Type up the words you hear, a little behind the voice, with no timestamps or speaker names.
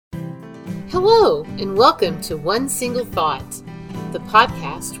Hello, and welcome to One Single Thought, the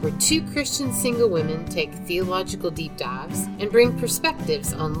podcast where two Christian single women take theological deep dives and bring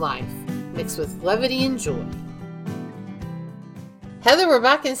perspectives on life, mixed with levity and joy. Heather, we're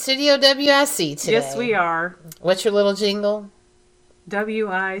back in Studio WIC today. Yes, we are. What's your little jingle?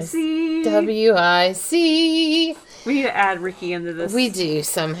 WIC. WIC. We need to add Ricky into this. We do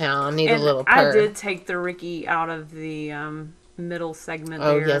somehow. I need and a little purr. I did take the Ricky out of the middle segment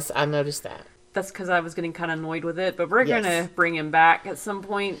Oh, there. yes, I noticed that. That's because I was getting kind of annoyed with it, but we're Yes. going to bring him back at some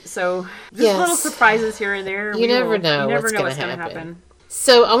point. So just Yes. little surprises here and there. You never know what's going gonna to happen.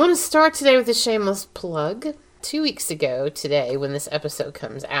 So I want to start today with a shameless plug. 2 weeks ago today, when this episode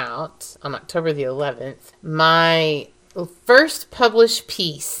comes out, on October the 11th, my first published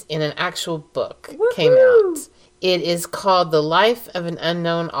piece in an actual book came out. It is called The Life of an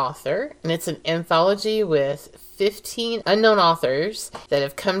Unknown Author, and it's an anthology with 15 unknown authors that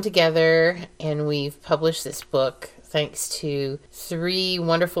have come together, and we've published this book thanks to 3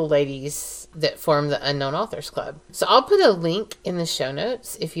 wonderful ladies that form the Unknown Authors Club. So I'll put a link in the show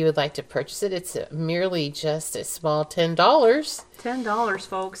notes if you would like to purchase it. It's merely just a small $10. $10,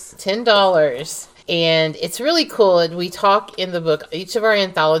 folks. $10. And it's really cool. And we talk in the book, each of our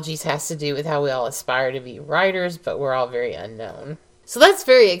anthologies has to do with how we all aspire to be writers, but we're all very unknown. So that's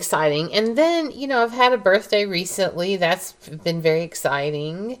very exciting. And then, I've had a birthday recently. That's been very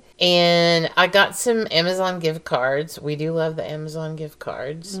exciting. And I got some Amazon gift cards. We do love the Amazon gift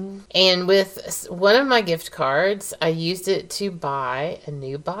cards. And with one of my gift cards, I used it to buy a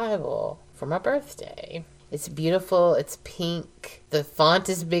new Bible for my birthday. It's beautiful. It's pink. The font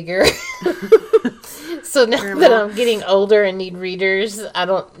is bigger. So now that I'm getting older and need readers,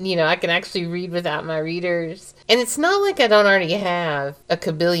 I can actually read without my readers. And it's not like I don't already have a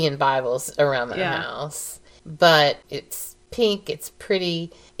kabillion Bibles around my house. But it's pink. It's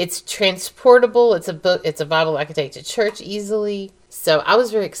pretty. It's transportable. It's a book. It's a Bible I could take to church easily. So I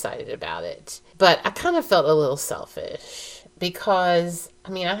was very excited about it. But I kind of felt a little selfish because,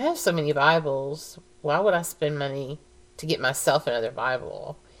 I have so many Bibles. Why would I spend money to get myself another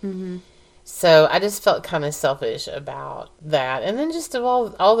Bible? Mm-hmm. So I just felt kind of selfish about that. And then just of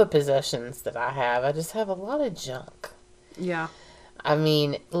all the possessions that I have, I just have a lot of junk. Yeah.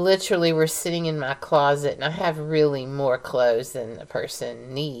 Literally we're sitting in my closet and I have really more clothes than a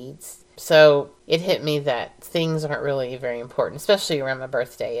person needs. So it hit me that things aren't really very important, especially around my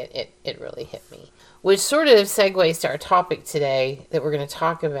birthday. It really hit me. Which sort of segues to our topic today that we're going to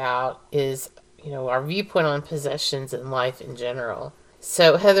talk about is, our viewpoint on possessions and life in general.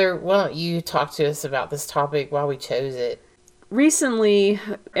 So, Heather, why don't you talk to us about this topic, why we chose it? Recently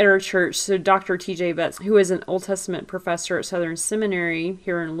at our church, so Dr. T.J. Betts, who is an Old Testament professor at Southern Seminary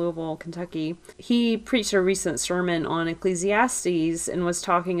here in Louisville, Kentucky, he preached a recent sermon on Ecclesiastes and was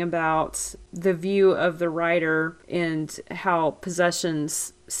talking about the view of the writer and how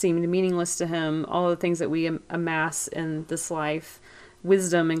possessions seemed meaningless to him, all the things that we amass in this life,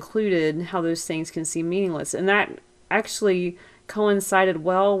 wisdom included, how those things can seem meaningless. And that actually coincided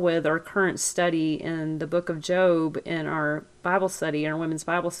well with our current study in the book of Job in our Bible study, our women's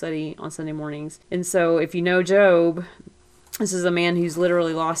Bible study on Sunday mornings. And so if you know Job, this is a man who's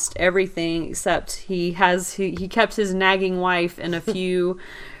literally lost everything except he kept his nagging wife and a few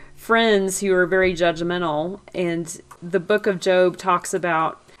friends who are very judgmental. And the book of Job talks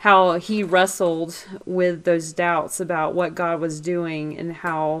about how he wrestled with those doubts about what God was doing and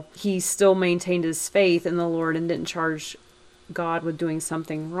how he still maintained his faith in the Lord and didn't charge God with doing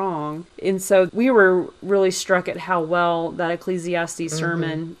something wrong. And so we were really struck at how well that Ecclesiastes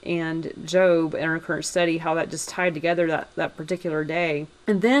sermon and Job in our current study, how that just tied together that particular day.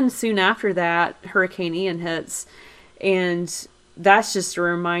 And then soon after that, Hurricane Ian hits, and that's just a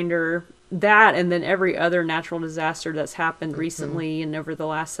reminder, that and then every other natural disaster that's happened recently and over the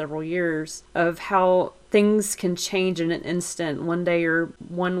last several years, of how things can change in an instant. One day you're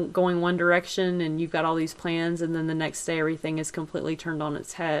going one direction and you've got all these plans, and then the next day everything is completely turned on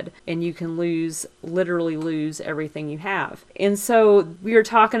its head and you can literally lose everything you have. And so we were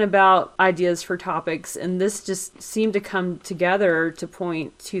talking about ideas for topics, and this just seemed to come together to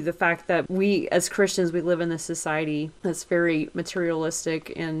point to the fact that we as Christians, we live in this society that's very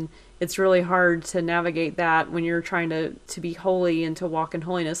materialistic, and it's really hard to navigate that when you're trying to be holy and to walk in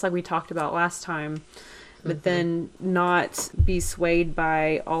holiness, like we talked about last time, but then not be swayed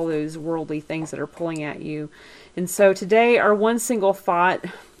by all those worldly things that are pulling at you. And so today, our one single thought,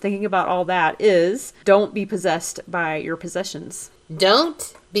 thinking about all that, is don't be possessed by your possessions.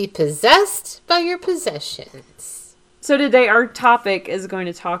 Don't be possessed by your possessions. So today our topic is going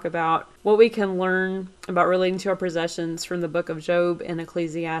to talk about what we can learn about relating to our possessions from the book of Job and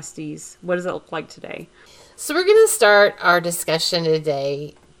Ecclesiastes. What does it look like today? So we're going to start our discussion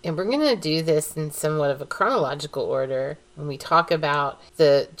today, and we're going to do this in somewhat of a chronological order. When we talk about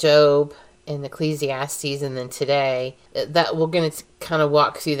the Job and Ecclesiastes, and then today, that we're going to kind of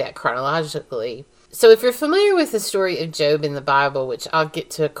walk through that chronologically. So if you're familiar with the story of Job in the Bible, which I'll get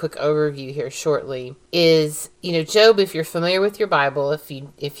to a quick overview here shortly, is, Job, if you're familiar with your Bible, if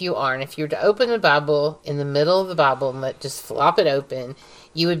you aren't, if you were to open the Bible in the middle of the Bible and just flop it open,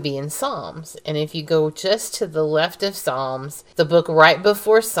 you would be in Psalms. And if you go just to the left of Psalms, the book right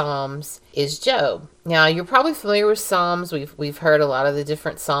before Psalms is Job. Now, you're probably familiar with Psalms. We've heard a lot of the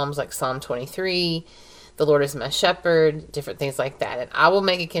different Psalms, like Psalm 23, the Lord is my shepherd, different things like that. And I will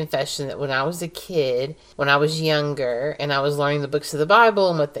make a confession that when I was a kid, when I was younger, and I was learning the books of the Bible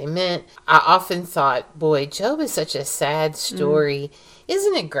and what they meant, I often thought, boy, Job is such a sad story.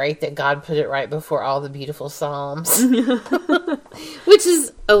 Isn't it great that God put it right before all the beautiful Psalms? Which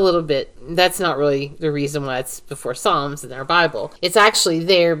is a little bit, that's not really the reason why it's before Psalms in our Bible. It's actually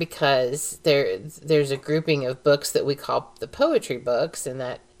there because there's a grouping of books that we call the poetry books, and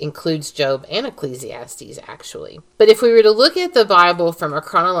that includes Job and Ecclesiastes, actually. But if we were to look at the Bible from a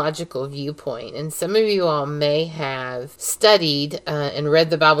chronological viewpoint, and some of you all may have studied and read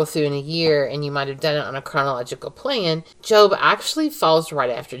the Bible through in a year, and you might have done it on a chronological plan, Job actually falls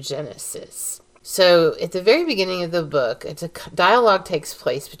right after Genesis. So at the very beginning of the book, a dialogue takes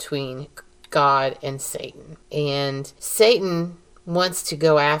place between God and Satan. And Satan wants to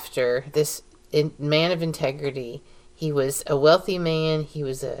go after this man of integrity. He was a wealthy man. He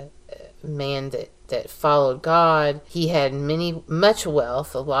was a man that followed God. He had much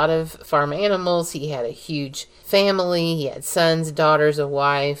wealth, a lot of farm animals. He had a huge family. He had sons, daughters, a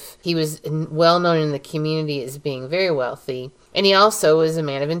wife. He was well known in the community as being very wealthy. And he also was a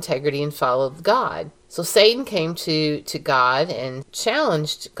man of integrity and followed God. So Satan came to God and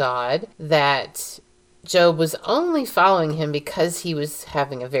challenged God that Job was only following him because he was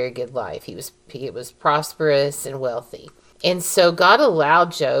having a very good life. He was prosperous and wealthy. And so God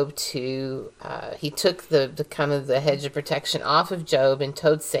allowed Job to, he took the kind of the hedge of protection off of Job and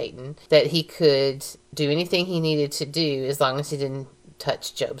told Satan that he could do anything he needed to do as long as he didn't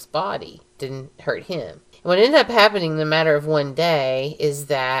touch Job's body, didn't hurt him. And what ended up happening in the matter of one day is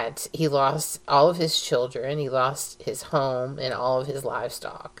that he lost all of his children, he lost his home and all of his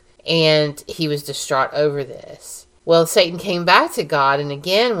livestock. And he was distraught over this. Well, Satan came back to God and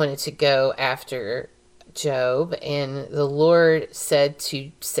again wanted to go after Job. And the Lord said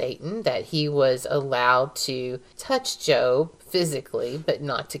to Satan that he was allowed to touch Job physically, but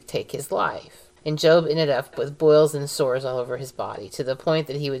not to take his life. And Job ended up with boils and sores all over his body, to the point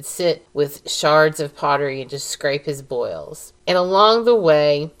that he would sit with shards of pottery and just scrape his boils. And along the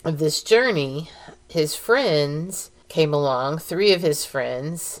way of this journey, his friends came along, 3 of his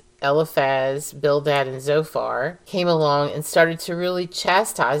friends, Eliphaz, Bildad, and Zophar, came along and started to really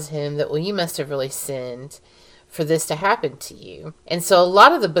chastise him that, well, you must have really sinned for this to happen to you. And so a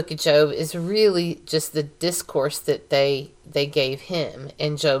lot of the book of Job is really just the discourse that they gave him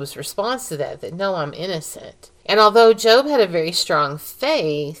and Job's response to that no, I'm innocent. And although Job had a very strong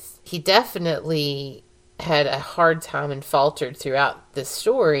faith, he definitely had a hard time and faltered throughout the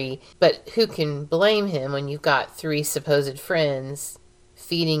story. But who can blame him when you've got 3 supposed friends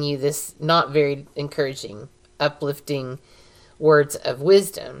feeding you this not very encouraging, uplifting words of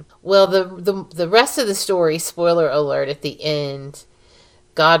wisdom? Well, the rest of the story, spoiler alert, at the end,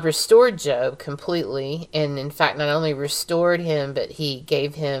 God restored Job completely, and in fact not only restored him, but he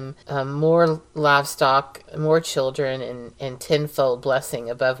gave him more livestock, more children, and tenfold blessing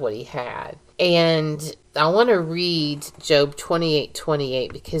above what he had. And I want to read Job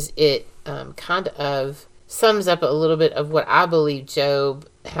 28:28 because it kind of sums up a little bit of what I believe Job,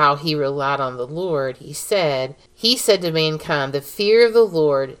 how he relied on the Lord. He said to mankind, the fear of the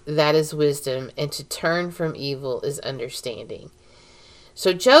Lord, that is wisdom, and to turn from evil is understanding.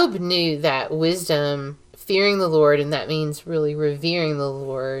 So Job knew that wisdom, fearing the Lord, and that means really revering the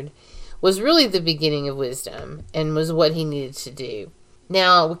Lord, was really the beginning of wisdom and was what he needed to do.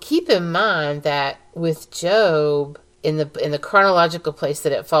 Now, keep in mind that with Job, in the chronological place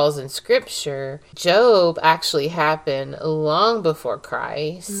that it falls in Scripture, Job actually happened long before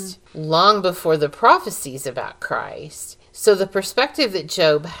Christ, long before the prophecies about Christ. So the perspective that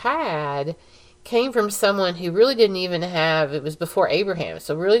Job had came from someone who really didn't even have, it was before Abraham,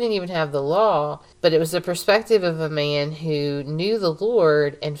 so really didn't even have the law, but it was the perspective of a man who knew the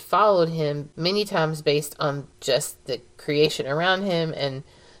Lord and followed him many times based on just the creation around him and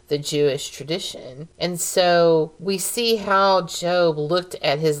the Jewish tradition. And so we see how Job looked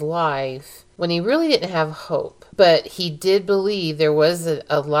at his life when he really didn't have hope, but he did believe there was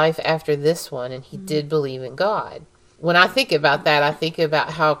a life after this one, and he did believe in God. When I think about that, I think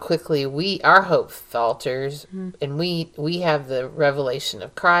about how quickly our hope falters, and we have the revelation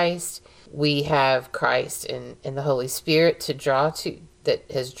of Christ. We have Christ and the Holy Spirit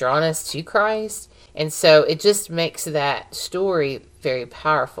that has drawn us to Christ. And so it just makes that story very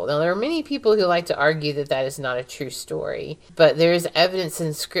powerful. Now, there are many people who like to argue that that is not a true story, but there is evidence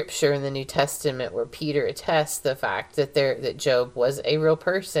in Scripture in the New Testament where Peter attests the fact that Job was a real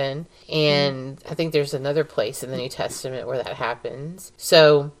person, and I think there's another place in the New Testament where that happens.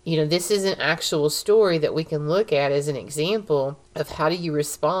 So, this is an actual story that we can look at as an example of how do you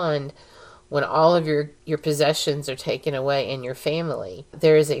respond when all of your possessions are taken away in your family.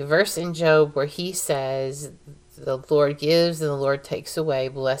 There is a verse in Job where he says, the Lord gives and the Lord takes away.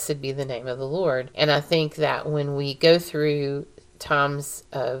 Blessed be the name of the Lord. And I think that when we go through times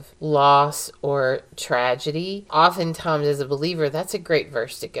of loss or tragedy, oftentimes as a believer, that's a great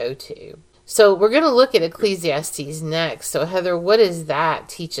verse to go to. So we're going to look at Ecclesiastes next. So Heather, what does that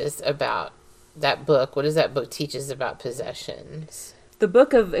teach us about that book? What does that book teach us about possessions? The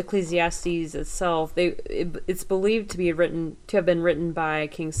book of Ecclesiastes itself, it's believed to have been written by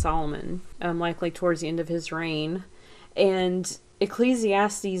King Solomon, likely towards the end of his reign. And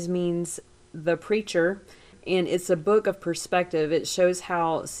Ecclesiastes means the preacher, and it's a book of perspective. It shows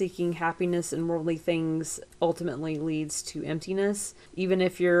how seeking happiness in worldly things ultimately leads to emptiness. Even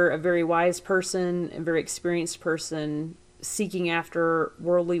if you're a very wise person, a very experienced person, seeking after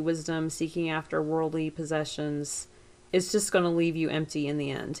worldly wisdom, seeking after worldly possessions, it's just going to leave you empty in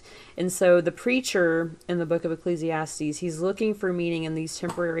the end. And so the preacher in the book of Ecclesiastes, he's looking for meaning in these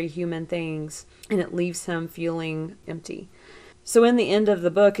temporary human things, and it leaves him feeling empty. So in the end of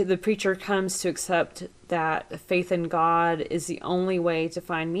the book, the preacher comes to accept that faith in God is the only way to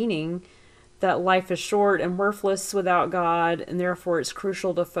find meaning, that life is short and worthless without God, and therefore it's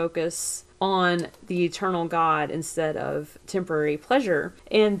crucial to focus on the eternal God instead of temporary pleasure.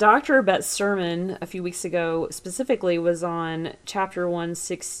 And Dr. Bett's sermon a few weeks ago specifically was on chapter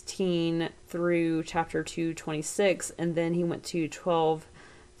 1:16 through chapter 2:26, and then he went to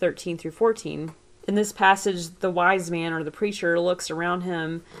 12:13 through 14. In this passage, the wise man, or the preacher, looks around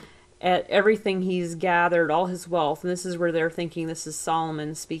him at everything he's gathered, all his wealth, and this is where they're thinking this is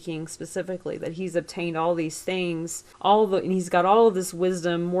Solomon speaking specifically, that he's obtained all these things, and he's got all of this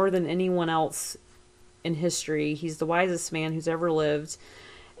wisdom more than anyone else in history. He's the wisest man who's ever lived,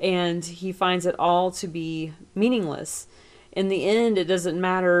 and he finds it all to be meaningless. In the end, it doesn't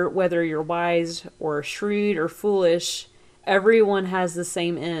matter whether you're wise or shrewd or foolish. Everyone has the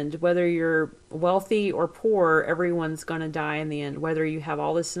same end. Whether you're wealthy or poor, everyone's going to die in the end. Whether you have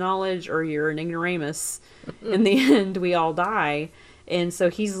all this knowledge or you're an ignoramus, in the end, we all die. And so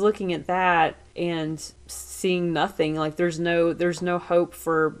he's looking at that and seeing nothing. Like there's no hope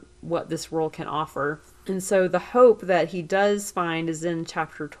for what this world can offer. And so the hope that he does find is in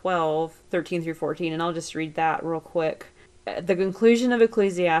chapter 12:13 through 14. And I'll just read that real quick. At the conclusion of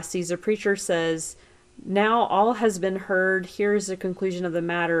Ecclesiastes, the preacher says, "Now all has been heard. Here is the conclusion of the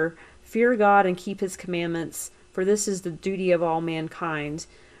matter. Fear God and keep his commandments, for this is the duty of all mankind.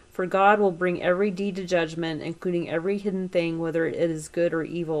 For God will bring every deed to judgment, including every hidden thing, whether it is good or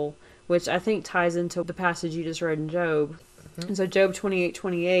evil," which I think ties into the passage you just read in Job. Mm-hmm. And so Job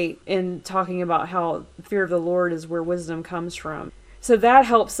 28:28, in talking about how fear of the Lord is where wisdom comes from. So that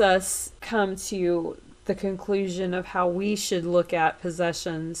helps us come to the conclusion of how we should look at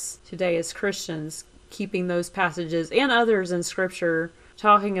possessions today as Christians, keeping those passages and others in Scripture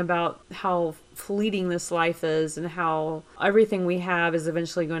talking about how fleeting this life is and how everything we have is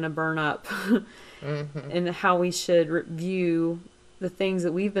eventually going to burn up. Mm-hmm. And how we should view the things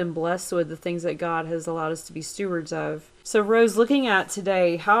that we've been blessed with, the things that God has allowed us to be stewards of. So Rose, looking at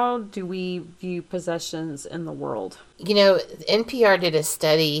today, how do we view possessions in the world? NPR did a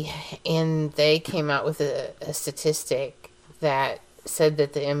study, and they came out with a statistic that said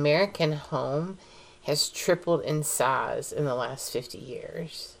that the American home has tripled in size in the last 50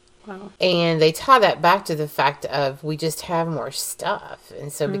 years. Wow. And they tie that back to the fact of we just have more stuff.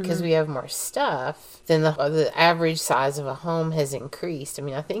 And so because we have more stuff, then the average size of a home has increased. I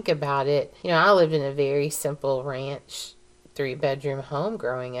mean, I think about it. I lived in a very simple ranch 3-bedroom home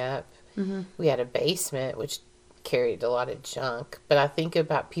growing up. Mm-hmm. We had a basement, which carried a lot of junk. But I think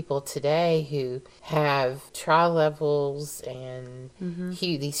about people today who have tri-levels and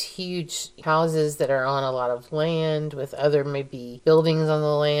these huge houses that are on a lot of land with other maybe buildings on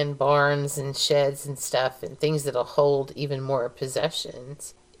the land, barns and sheds and stuff, and things that'll hold even more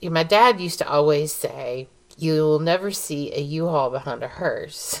possessions. my dad used to always say, you'll never see a U-Haul behind a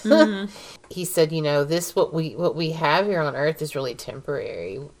hearse. He said, this what we have here on earth is really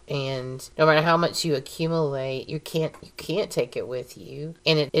temporary, and no matter how much you accumulate, you can't take it with you,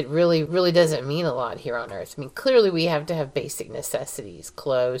 and it really, really doesn't mean a lot here on earth. I mean, clearly we have to have basic necessities,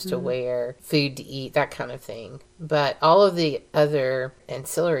 clothes to wear, food to eat, that kind of thing. But all of the other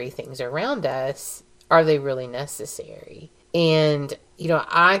ancillary things around us, are they really necessary? And,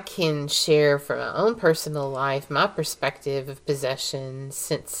 I can share from my own personal life, my perspective of possessions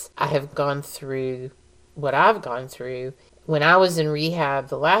since I have gone through what I've gone through. When I was in rehab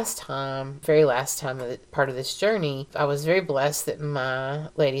the very last time of part of this journey, I was very blessed that my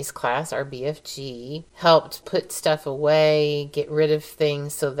ladies class, our BFG, helped put stuff away, get rid of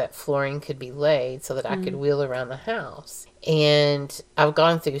things so that flooring could be laid so that I could wheel around the house. And I've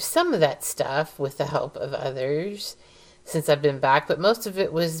gone through some of that stuff with the help of others since I've been back, but most of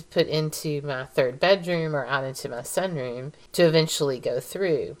it was put into my third bedroom or out into my sunroom to eventually go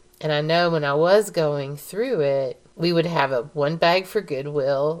through. And I know when I was going through it, we would have one bag for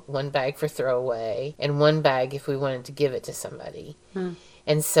Goodwill, one bag for throwaway, and one bag if we wanted to give it to somebody.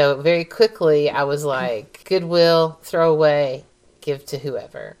 And so very quickly I was like, Goodwill, throwaway, give to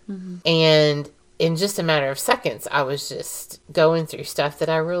whoever. And in just a matter of seconds, I was just going through stuff that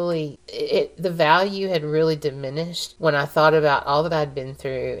the value had really diminished when I thought about all that I'd been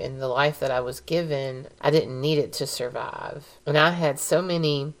through and the life that I was given. I didn't need it to survive. And I had so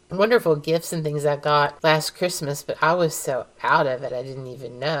many wonderful gifts and things I got last Christmas, but I was so out of it, I didn't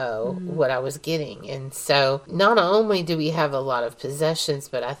even know what I was getting. And so not only do we have a lot of possessions,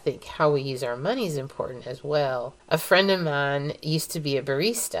 but I think how we use our money is important as well. A friend of mine used to be a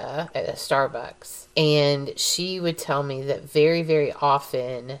barista at a Starbucks, and she would tell me that very, very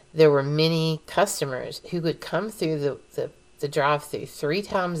often there were many customers who would come through the drive-thru 3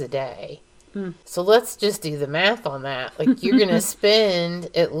 times a day. So let's just do the math on that. Like, you're going to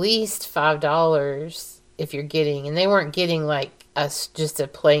spend at least $5 if you're getting, and they weren't getting like just a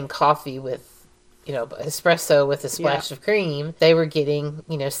plain coffee with, espresso with a splash of cream. They were getting,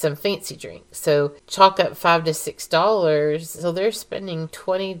 some fancy drink. So chalk up $5 to $6. So they're spending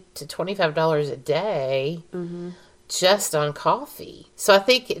 $20 to $25 a day. Just on coffee. So I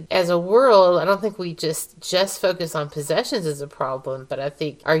think as a world, I don't think we just focus on possessions as a problem, but I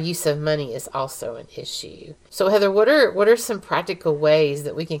think our use of money is also an issue. So Heather, what are some practical ways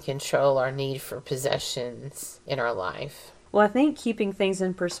that we can control our need for possessions in our life? Well, I think keeping things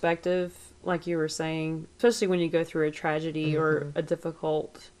in perspective, like you were saying, especially when you go through a tragedy or a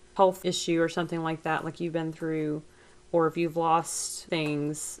difficult health issue or something like that, like you've been through, or if you've lost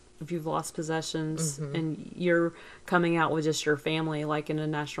things, if you've lost possessions and you're coming out with just your family, like in a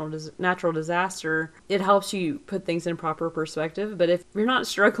natural disaster, it helps you put things in proper perspective. But if you're not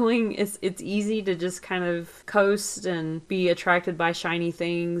struggling, it's easy to just kind of coast and be attracted by shiny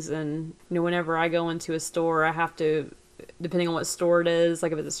things. And, whenever I go into a store, I have to, depending on what store it is,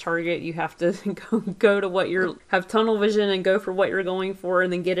 like if it's Target, you have to go to have tunnel vision and go for what you're going for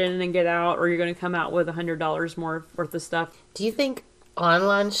and then get in and get out, or you're going to come out with $100 more worth of stuff. Do you think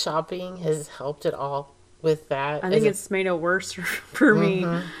online shopping has helped at all with that? I think it's made it worse for me.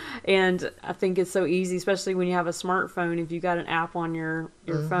 And I think it's so easy, especially when you have a smartphone. If you got an app on your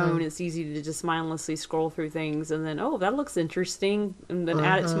phone, it's easy to just mindlessly scroll through things and then, oh, that looks interesting, and then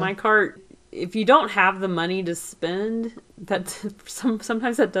add it to my cart. If you don't have the money to spend, that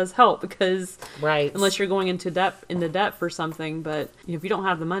sometimes that does help, because unless you're going into debt for something. But if you don't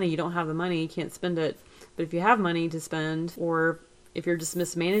have the money, you can't spend it. But if you have money to spend, or if you're just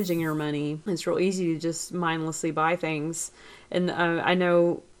mismanaging your money, it's real easy to just mindlessly buy things. And I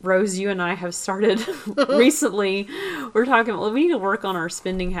know, Rose, you and I have started recently, we're talking, we need to work on our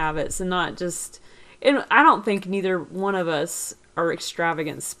spending habits and not just, and I don't think neither one of us are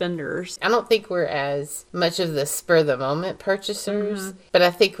extravagant spenders. I don't think we're as much of the spur-of-the-moment purchasers, but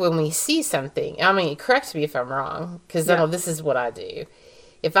I think when we see something, correct me if I'm wrong, because I know this is what I do.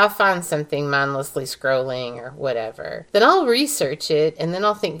 If I find something mindlessly scrolling or whatever, then I'll research it, and then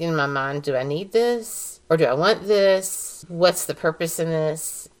I'll think in my mind, do I need this? Or do I want this? What's the purpose in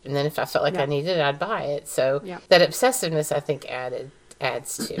this? And then if I felt like I needed it, I'd buy it. So that obsessiveness, I think,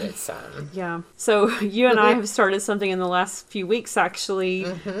 adds to it some. Yeah. So you and I have started something in the last few weeks, actually.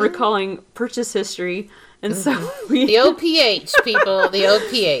 We're calling purchase history. And so the OPH, people, the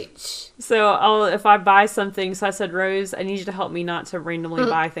OPH. So if I buy something, so I said, Rose, I need you to help me not to randomly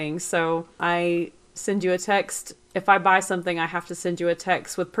buy things. So I send you a text. If I buy something, I have to send you a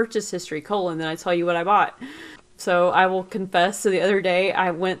text with purchase history, then I tell you what I bought. So I will confess, so the other day I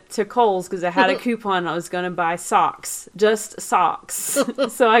went to Kohl's because I had a coupon. I was going to buy socks, just socks.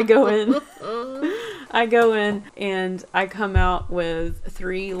 So I go in and I come out with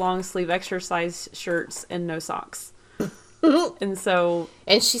 3 long sleeve exercise shirts and no socks. And so...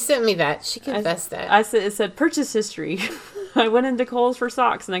 And she sent me that. She confessed that. It said purchase history. I went into Kohl's for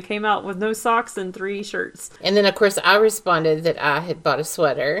socks and I came out with no socks and 3 shirts. And then, of course, I responded that I had bought a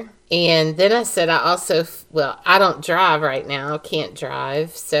sweater. And then I said I don't drive right now. Can't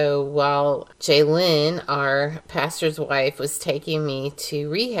drive. So while Jaylyn, our pastor's wife, was taking me to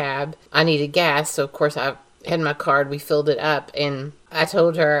rehab, I needed gas. So, of course, I had my card. We filled it up. And I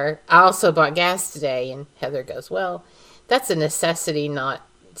told her, I also bought gas today. And Heather goes, well, that's a necessity, not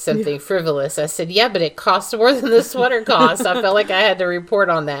something frivolous. I said, yeah, but it costs more than the sweater costs. I felt like I had to report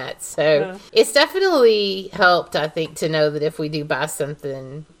on that. So it's definitely helped, I think, to know that if we do buy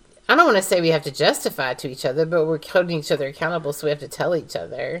something, I don't want to say we have to justify it to each other, but we're holding each other accountable, so we have to tell each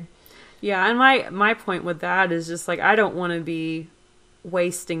other. Yeah, and my point with that is just like, I don't want to be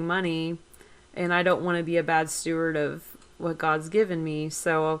wasting money, and I don't want to be a bad steward of what God's given me.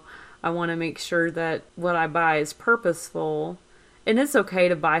 So I want to make sure that what I buy is purposeful. And it's okay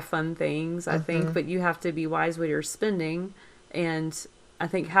to buy fun things, I think, but you have to be wise with your spending. And I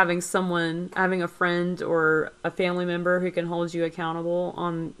think having a friend or a family member who can hold you accountable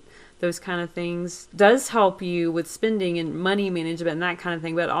on those kind of things does help you with spending and money management and that kind of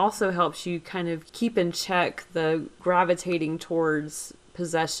thing, but it also helps you kind of keep in check the gravitating towards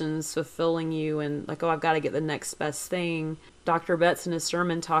possessions fulfilling you and like, oh, I've got to get the next best thing. Dr. Betts in his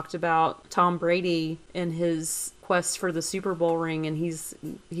sermon talked about Tom Brady and his quest for the Super Bowl ring, and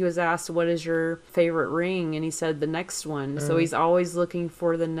he was asked, what is your favorite ring? And he said the next one. So he's always looking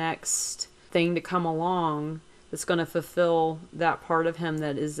for the next thing to come along that's going to fulfill that part of him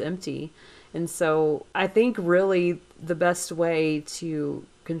that is empty. And so I think really the best way to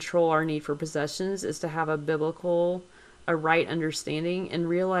control our need for possessions is to have a right understanding and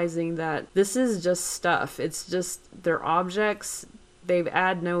realizing that this is just stuff. It's just, they're objects. They've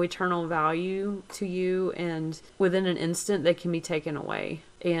add no eternal value to you, and within an instant they can be taken away.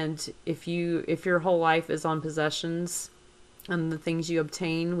 And if your whole life is on possessions and the things you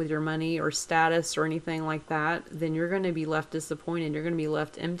obtain with your money or status or anything like that, then you're going to be left disappointed. You're going to be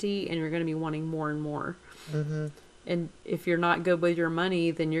left empty, and you're going to be wanting more and more. Mm-hmm. And if you're not good with your money,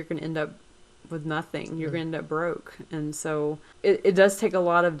 then you're going to end up with nothing. You're going to end up broke. And so it does take a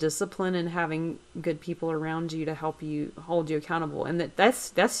lot of discipline and having good people around you to help you hold you accountable. And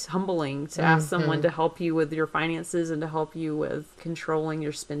that's humbling to ask someone to help you with your finances and to help you with controlling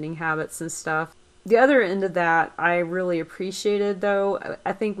your spending habits and stuff. The other end of that I really appreciated, though.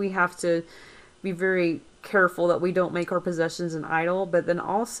 I think we have to be very careful that we don't make our possessions an idol, but then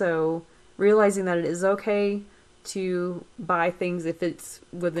also realizing that it is okay to buy things if it's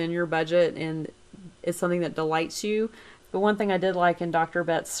within your budget and it's something that delights you. But one thing I did like in Dr.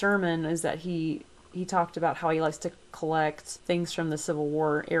 Betts' sermon is that he talked about how he likes to collect things from the Civil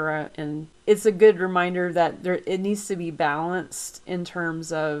War era, and it's a good reminder that it needs to be balanced in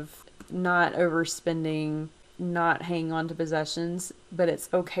terms of not overspending, not hanging on to possessions, but it's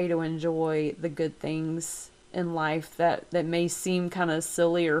okay to enjoy the good things in life that may seem kind of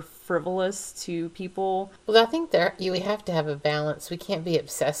silly or frivolous to people. Well, I think you have to have a balance. We can't be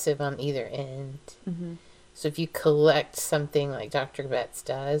obsessive on either end. Mm-hmm. So if you collect something like Dr. Betts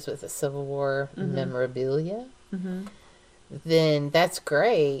does with the Civil War memorabilia, then that's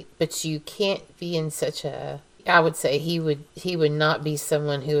great. But you can't be in such a... I would say he would not be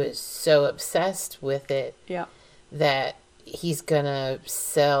someone who is so obsessed with it that he's gonna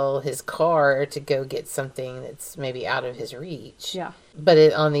sell his car to go get something that's maybe out of his reach. Yeah.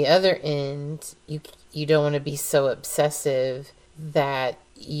 But on the other end, you don't want to be so obsessive that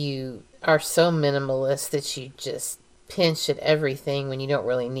you are so minimalist that you just pinch at everything when you don't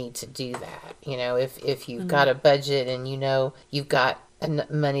really need to do that. You know, if you've got a budget and you know you've got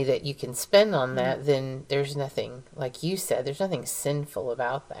money that you can spend on that, then there's nothing, like you said, there's nothing sinful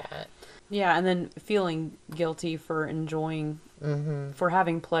about that. Yeah, and then feeling guilty for enjoying, for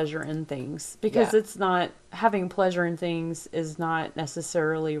having pleasure in things. Because it's not, having pleasure in things is not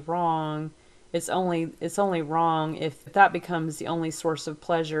necessarily wrong. It's only wrong if that becomes the only source of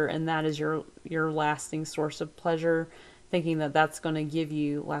pleasure, and that is your lasting source of pleasure, thinking that that's going to give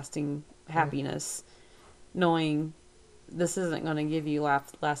you lasting happiness, knowing this isn't going to give you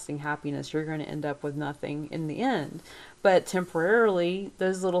lasting happiness. You're going to end up with nothing in the end. But temporarily,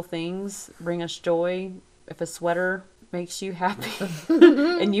 those little things bring us joy. If a sweater makes you happy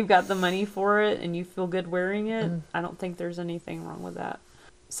and you've got the money for it and you feel good wearing it, I don't think there's anything wrong with that.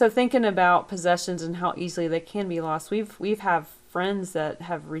 So thinking about possessions and how easily they can be lost, we've have friends that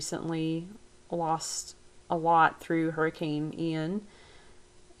have recently lost a lot through Hurricane Ian.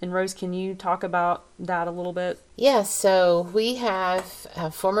 And Rose, can you talk about that a little bit? Yeah, so we have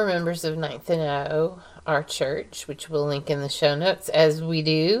former members of Ninth and O, our church, which we'll link in the show notes as we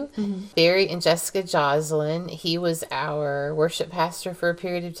do. Barry and Jessica Joslin, he was our worship pastor for a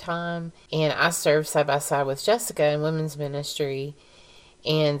period of time, and I served side by side with Jessica in women's ministry.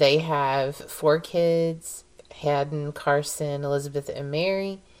 And they have 4 kids, Haddon, Carson, Elizabeth, and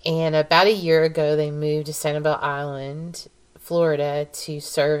Mary. And about a year ago, they moved to Sanibel Island, Florida, to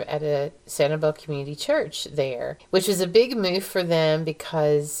serve at a Sanibel Community Church there, which was a big move for them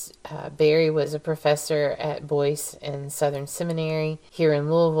because Barry was a professor at Boyce and Southern Seminary here in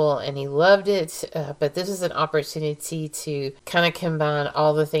Louisville, and he loved it. But this was an opportunity to kind of combine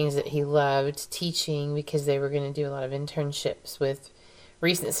all the things that he loved teaching, because they were going to do a lot of internships with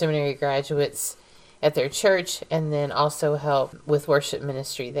recent seminary graduates at their church, and then also help with worship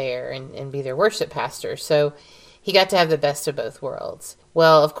ministry there and be their worship pastor. So he got to have the best of both worlds.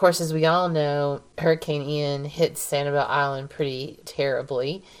 Well, of course, as we all know, Hurricane Ian hit Sanibel Island pretty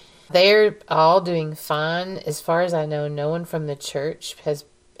terribly. They're all doing fine. As far as I know, no one from the church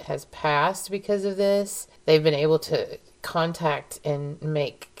has passed because of this. They've been able to contact and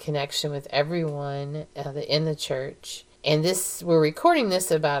make connection with everyone in the church. And we're recording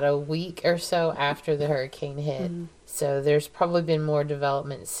this about a week or so after the hurricane hit. So there's probably been more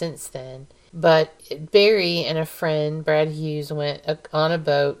development since then. But Barry and a friend, Brad Hughes, went on a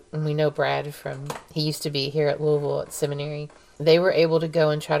boat. And we know Brad he used to be here at Louisville at seminary. They were able to go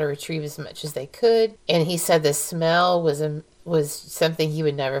and try to retrieve as much as they could. And he said the smell was something he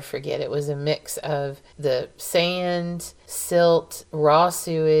would never forget. It was a mix of the sand, silt, raw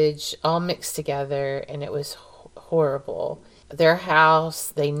sewage, all mixed together. And it was horrible. Their house,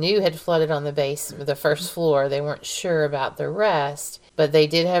 they knew, had flooded on the first floor. They weren't sure about the rest, but they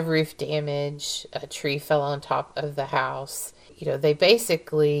did have roof damage. A tree fell on top of the house. They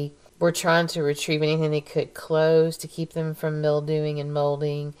basically were trying to retrieve anything they could, clothes to keep them from mildewing and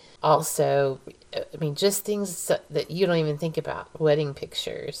molding. Also, just things that you don't even think about. Wedding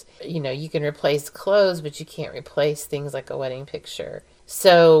pictures. You can replace clothes, but you can't replace things like a wedding picture.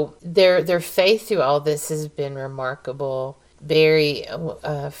 So their faith through all this has been remarkable. Barry,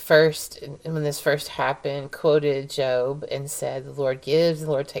 when this first happened, quoted Job and said, "The Lord gives, the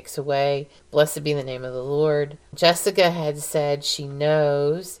Lord takes away. Blessed be the name of the Lord." Jessica had said she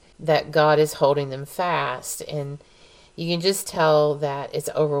knows that God is holding them fast. And you can just tell that it's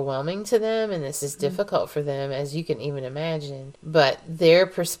overwhelming to them, and this is difficult for them, as you can even imagine. But their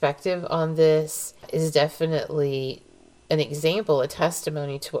perspective on this is definitely an example, a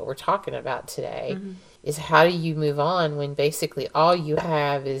testimony to what we're talking about today, is how do you move on when basically all you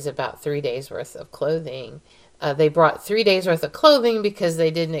have is about 3 days worth of clothing. They brought 3 days worth of clothing because they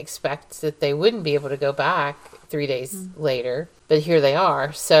didn't expect that they wouldn't be able to go back 3 days later. But here they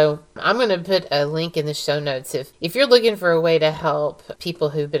are. So I'm going to put a link in the show notes. If you're looking for a way to help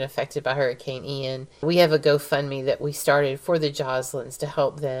people who've been affected by Hurricane Ian, we have a GoFundMe that we started for the Joslins to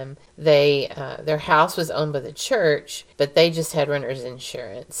help them. Their house was owned by the church, but they just had renter's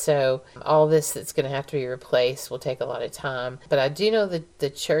insurance. So all this that's going to have to be replaced will take a lot of time. But I do know that the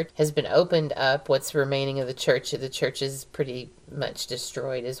church has been opened up. What's remaining of the church is pretty much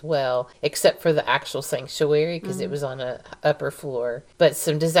destroyed as well, except for the actual sanctuary, because it was on a upper floor. But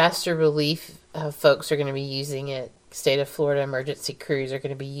some disaster relief folks are going to be using it. State of Florida emergency crews are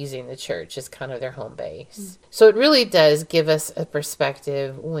going to be using the church as kind of their home base. So it really does give us a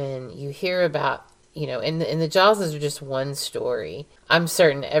perspective when you hear about, and the Joslins are just one story. I'm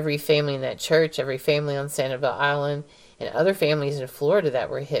certain every family in that church, every family on Sanibel Island, and other families in Florida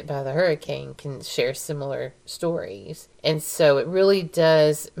that were hit by the hurricane can share similar stories. And so it really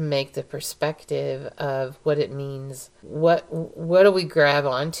does make the perspective of what it means. What do we grab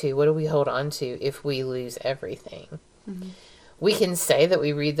onto? What do we hold on to if we lose everything? We can say that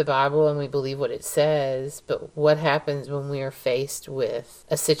we read the Bible and we believe what it says, but what happens when we are faced with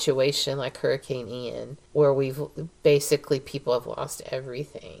a situation like Hurricane Ian, where people have lost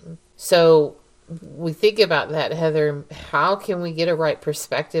everything? So we think about that, Heather. How can we get a right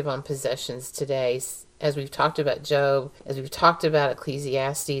perspective on possessions today? As we've talked about Job, as we've talked about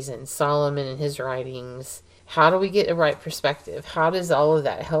Ecclesiastes and Solomon and his writings, how do we get a right perspective? How does all of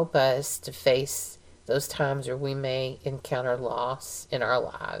that help us to face those times where we may encounter loss in our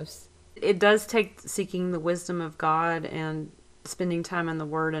lives? It does take seeking the wisdom of God and spending time in the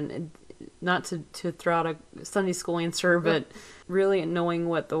Word, and not to throw out a Sunday school answer, but really knowing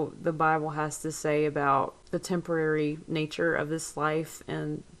what the Bible has to say about the temporary nature of this life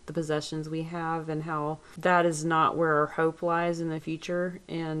and the possessions we have, and how that is not where our hope lies in the future.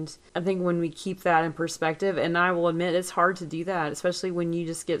 And I think when we keep that in perspective, and I will admit it's hard to do that, especially when you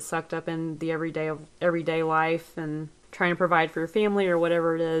just get sucked up in the everyday life and trying to provide for your family or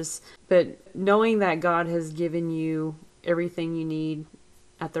whatever it is. But knowing that God has given you everything you need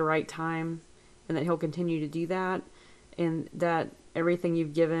at the right time, and that He'll continue to do that, and that everything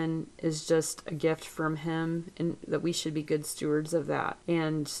you've given is just a gift from Him, and that we should be good stewards of that.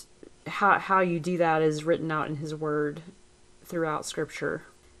 And how you do that is written out in His Word throughout Scripture.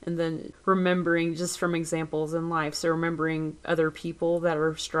 And then remembering just from examples in life. So remembering other people that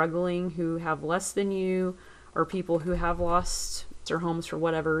are struggling, who have less than you, or people who have lost their homes for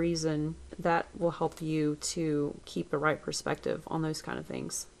whatever reason, that will help you to keep the right perspective on those kind of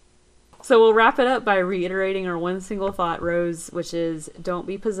things. So we'll wrap it up by reiterating our one single thought, Rose, which is, don't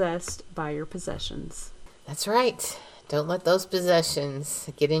be possessed by your possessions. That's right. Don't let those possessions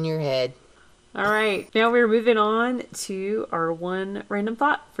get in your head. All right. Now we're moving on to our one random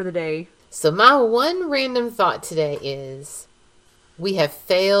thought for the day. So my one random thought today is, we have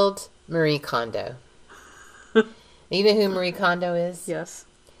failed Marie Kondo. You know who Marie Kondo is? Yes.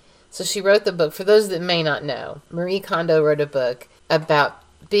 So she wrote the book. For those that may not know, Marie Kondo wrote a book about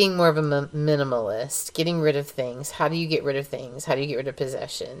being more of a minimalist, getting rid of things. How do you get rid of things? How do you get rid of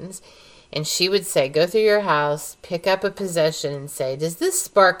possessions? And she would say, go through your house, pick up a possession and say, does this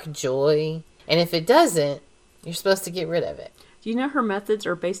spark joy? And if it doesn't, you're supposed to get rid of it. Do you know her methods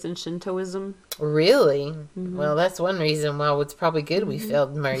are based in Shintoism? Really? Mm-hmm. Well, that's one reason why it's probably good we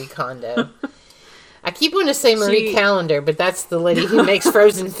failed Marie Kondo. I keep wanting to say Marie Callender, but that's the lady who makes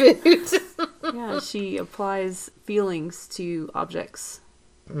frozen food. Yeah, she applies feelings to objects,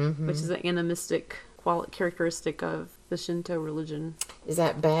 which is an animistic characteristic of the Shinto religion. Is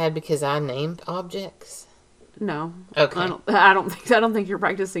that bad because I named objects? No. Okay. I don't think you're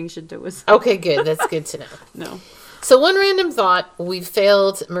practicing Shintoism. Okay, good. That's good to know. No. So one random thought, we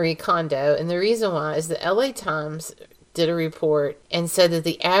failed Marie Kondo, and the reason why is the LA Times did a report and said that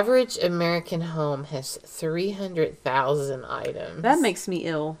the average American home has 300,000 items. That makes me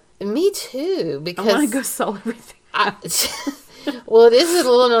ill. Me too, because I want to go sell everything. Well, it is a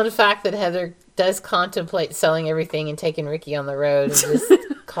little known fact that Heather does contemplate selling everything and taking Ricky on the road and just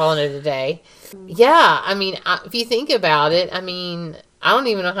calling it a day. Yeah, I mean, if you think about it, I mean, I don't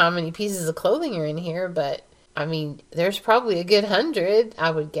even know how many pieces of clothing are in here, but I mean, there's probably a good 100,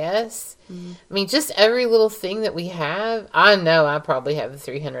 I would guess. Mm-hmm. I mean, just every little thing that we have. I know I probably have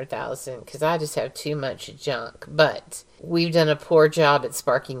 300,000 because I just have too much junk. But we've done a poor job at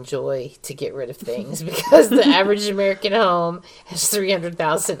sparking joy to get rid of things because the average American home has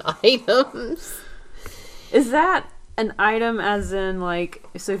 300,000 items. Is that an item as in, like,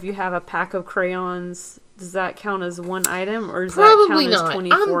 so if you have a pack of crayons, does that count as one item, or does Probably that count not. as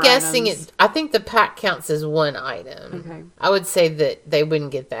 24 I'm guessing items? I think the pack counts as one item. Okay. I would say that they wouldn't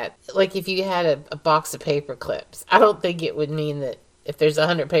get that. Like if you had a box of paper clips, I don't think it would mean that if there's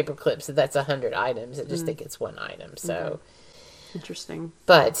 100 paper clips that's 100 items. I just think it's one item. So okay. Interesting.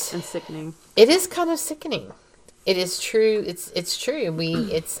 But and sickening. It is kind of sickening. It is true. It's true.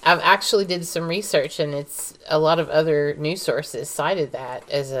 I've actually did some research, and it's a lot of other news sources cited that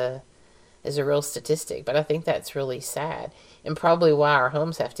as a real statistic, but I think that's really sad, and probably why our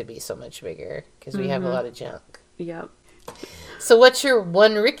homes have to be so much bigger, because we have a lot of junk. Yep. So what's your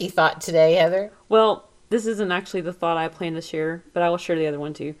one Ricky thought today, Heather? Well, this isn't actually the thought I plan to share, but I will share the other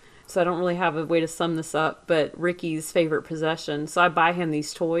one too. So I don't really have a way to sum this up, but Ricky's favorite possession. So I buy him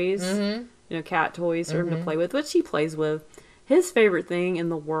these toys, cat toys for him to play with, which he plays with. His favorite thing in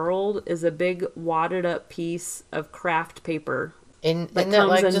the world is a big wadded up piece of craft paper. And that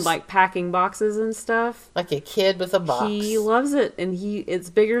that comes in like packing boxes and stuff. Like a kid with a box. He loves it, and it's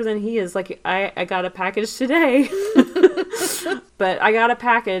bigger than he is. Like I got a package today, but I got a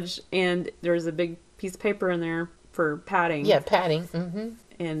package, and there's a big piece of paper in there for padding. Yeah, padding. Mm-hmm.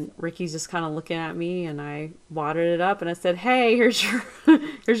 And Ricky's just kind of looking at me, and I wadded it up, and I said, "Hey, here's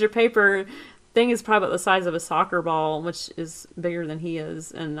your paper." Thing is probably about the size of a soccer ball, which is bigger than he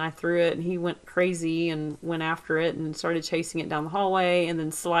is. And I threw it, and he went crazy and went after it and started chasing it down the hallway and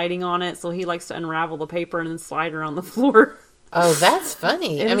then sliding on it. So he likes to unravel the paper and then slide around the floor. Oh, that's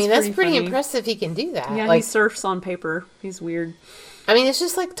funny. I mean, that's pretty impressive he can do that. Yeah, he surfs on paper. He's weird. I mean, it's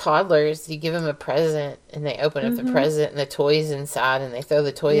just like toddlers. You give them a present, and they open up the present, and the toy's inside, and they throw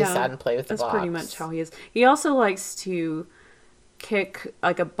the toy aside and play with the box. That's pretty much how he is. He also likes to kick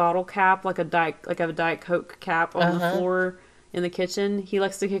like a bottle cap, like a Diet Coke cap on the floor, in the kitchen. He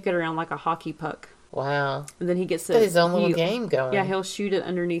likes to kick it around like a hockey puck. Wow. And then he gets Got his own little game going. Yeah, he'll shoot it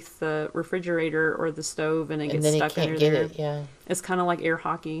underneath the refrigerator or the stove, and it gets then stuck he can't under get there. it. Yeah. It's kind of like air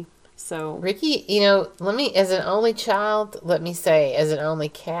hockey. So Ricky, as an only child, let me say, as an only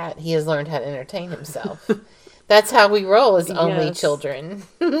cat, he has learned how to entertain himself. That's how we roll as only Yes. children.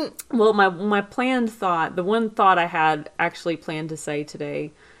 well, my planned thought, the one thought I had actually planned to say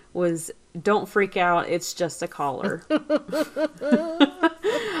today was, don't freak out, it's just a collar.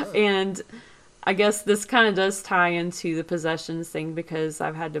 And I guess this kind of does tie into the possessions thing, because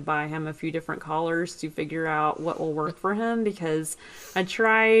I've had to buy him a few different collars to figure out what will work for him, because I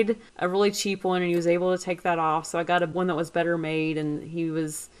tried a really cheap one and he was able to take that off. So I got one that was better made, and he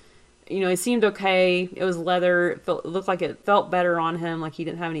was, it seemed okay. It was leather. It looked like it felt better on him, like he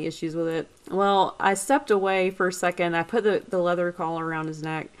didn't have any issues with it. Well, I stepped away for a second. I put the leather collar around his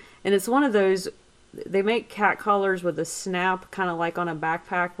neck, and it's one of those, they make cat collars with a snap, kind of like on a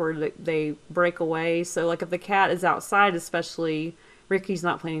backpack, where they break away. So like if the cat is outside, especially, Ricky's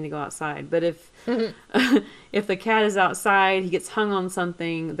not planning to go outside, but if if the cat is outside, he gets hung on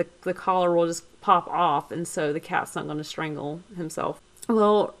something, the collar will just pop off, and so the cat's not going to strangle himself.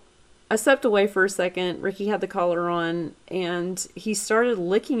 Well, I stepped away for a second. Ricky had the collar on, and he started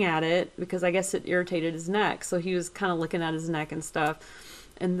licking at it because I guess it irritated his neck. So he was kind of licking at his neck and stuff.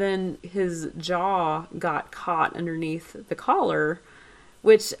 And then his jaw got caught underneath the collar,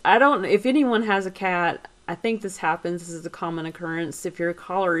 which I don't, if anyone has a cat, I think this happens. This is a common occurrence. If your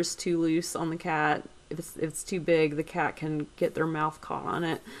collar is too loose on the cat, if it's too big, the cat can get their mouth caught on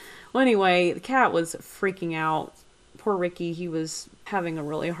it. Well, anyway, the cat was freaking out. Poor Ricky, he was having a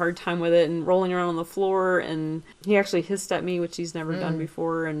really hard time with it and rolling around on the floor, and he actually hissed at me, which he's never done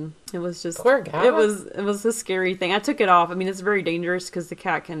before, and it was just, poor guy. it was a scary thing. I took it off. I mean, it's very dangerous because the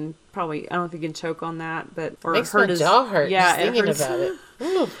cat can probably, I don't know if he can choke on that, but or makes hurt my jaw hurt. Yeah, just thinking it hurts. about it.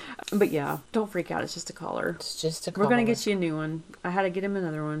 Ooh. But yeah, don't freak out. It's just a collar. It's just a collar. We're gonna get you a new one. I had to get him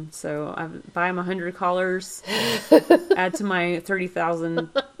another one, so I buy him 100 collars, add to my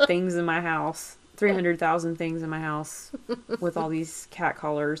 30,000 things in my house. 300,000 things in my house with all these cat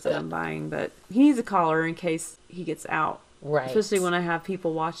collars that I'm buying, but he needs a collar in case he gets out. Right. Especially when I have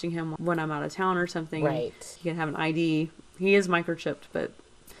people watching him when I'm out of town or something. Right. He can have an ID. He is microchipped, but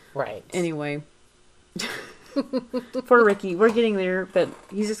right. Anyway. Poor Ricky. We're getting there, but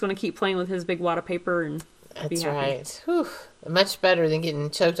he's just going to keep playing with his big wad of paper and be That's happy. right. Whew. Much better than getting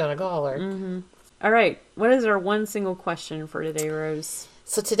choked on a collar. Mm-hmm. All right. What is our one single question for today, Rose?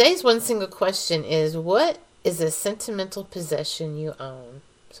 So today's one single question is, what is a sentimental possession you own?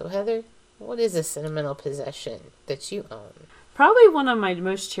 So Heather, what is a sentimental possession that you own? Probably one of my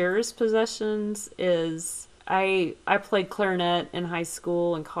most cherished possessions is I played clarinet in high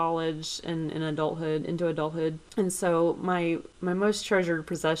school and college and in into adulthood. And so my most treasured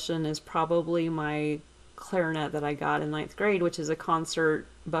possession is probably my clarinet that I got in 9th grade, which is a concert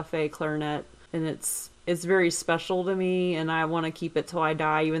buffet clarinet. And it's very special to me, and I want to keep it till I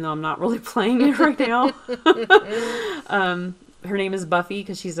die, even though I'm not really playing it right now. Her name is Buffy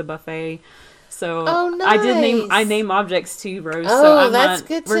because she's a buffet. So nice. I name objects too, Rose. Oh, so I'm that's not,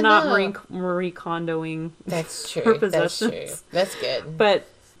 good to we're not know. Marie Kondoing. That's true. Her That's true. possessions. That's good. But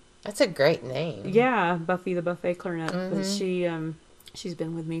That's a great name. yeah, Buffy the buffet clarinet. Mm-hmm. But she's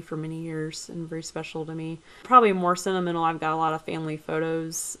been with me for many years and very special to me. Probably more sentimental. I've got a lot of family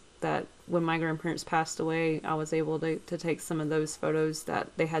photos that when my grandparents passed away, I was able to take some of those photos that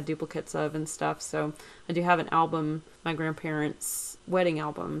they had duplicates of and stuff. So I do have an album, my grandparents' wedding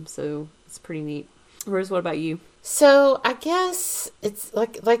album. So it's pretty neat. Rose, what about you? So I guess it's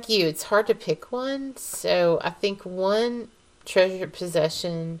like you, it's hard to pick one. So I think one treasured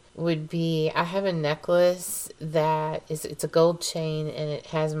possession would be, I have a necklace that it's a gold chain, and it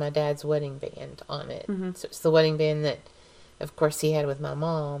has my dad's wedding band on it. Mm-hmm. So it's the wedding band that, of course, he had with my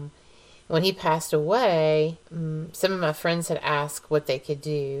mom. When he passed away, some of my friends had asked what they could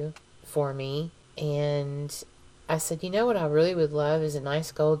do for me, and I said, you know what I really would love is a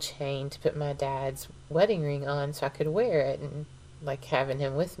nice gold chain to put my dad's wedding ring on so I could wear it and like having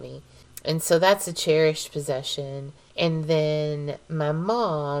him with me. And so that's a cherished possession. And then my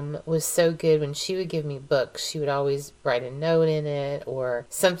mom was so good when she would give me books. She would always write a note in it or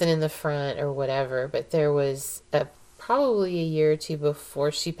something in the front or whatever. But there was probably a year or two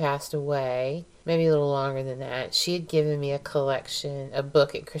before she passed away, maybe a little longer than that, she had given me a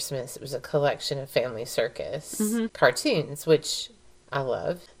book at Christmas. It was a collection of Family Circus cartoons, which I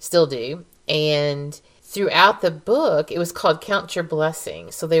love, still do. And throughout the book, it was called Count Your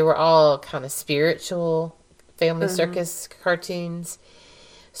Blessings. So they were all kind of spiritual Family Circus cartoons.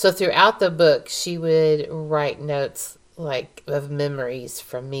 So throughout the book, she would write notes like of memories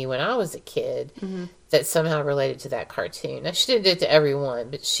from me when I was a kid that somehow related to that cartoon. Now, she didn't do it to everyone,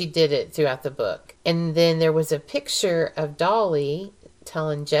 but she did it throughout the book. And then there was a picture of Dolly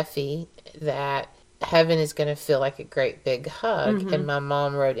telling Jeffy that heaven is going to feel like a great big hug. And my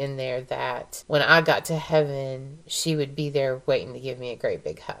mom wrote in there that when I got to heaven, she would be there waiting to give me a great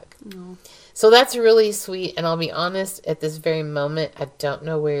big hug. So that's really sweet. And I'll be honest, at this very moment, I don't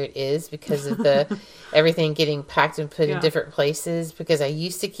know where it is because of the everything getting packed and put in different places, because I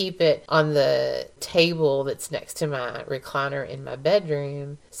used to keep it on the table that's next to my recliner in my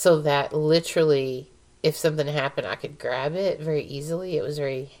bedroom, so that literally if something happened, I could grab it very easily. It was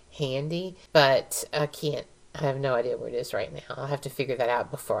very handy, but I have no idea where it is right now. I'll have to figure that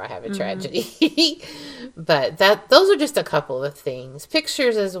out before I have a tragedy. But those are just a couple of things.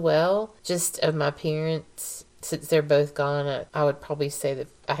 Pictures as well, just of my parents. Since they're both gone, I would probably say that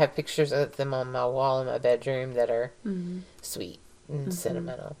I have pictures of them on my wall in my bedroom that are sweet and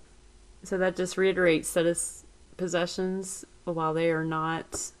sentimental. So that just reiterates that possessions, while they are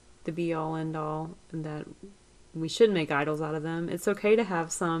not the be-all, end-all, and that we should make idols out of them, it's okay to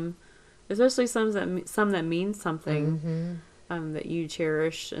have some, especially some that mean something, that you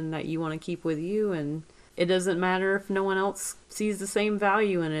cherish and that you want to keep with you. And it doesn't matter if no one else sees the same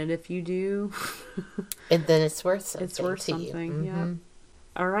value in it. If you do, and then it's worth something. It's worth to something. You. Yeah.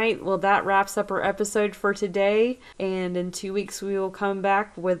 All right. Well, that wraps up our episode for today. And in 2 weeks, we will come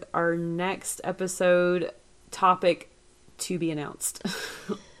back with our next episode topic to be announced.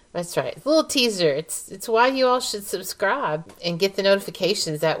 That's right. A little teaser. It's why you all should subscribe and get the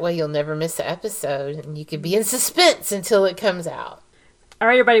notifications. That way you'll never miss an episode and you can be in suspense until it comes out. All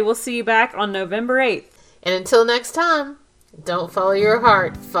right, everybody. We'll see you back on November 8th. And until next time, don't follow your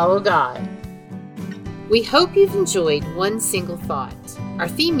heart, follow God. We hope you've enjoyed One Single Thought. Our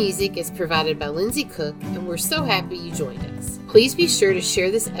theme music is provided by Lindsay Cook, and we're so happy you joined us. Please be sure to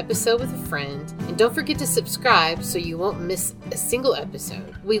share this episode with a friend, and don't forget to subscribe so you won't miss a single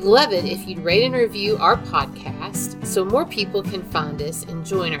episode. We'd love it if you'd rate and review our podcast so more people can find us and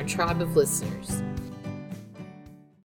join our tribe of listeners.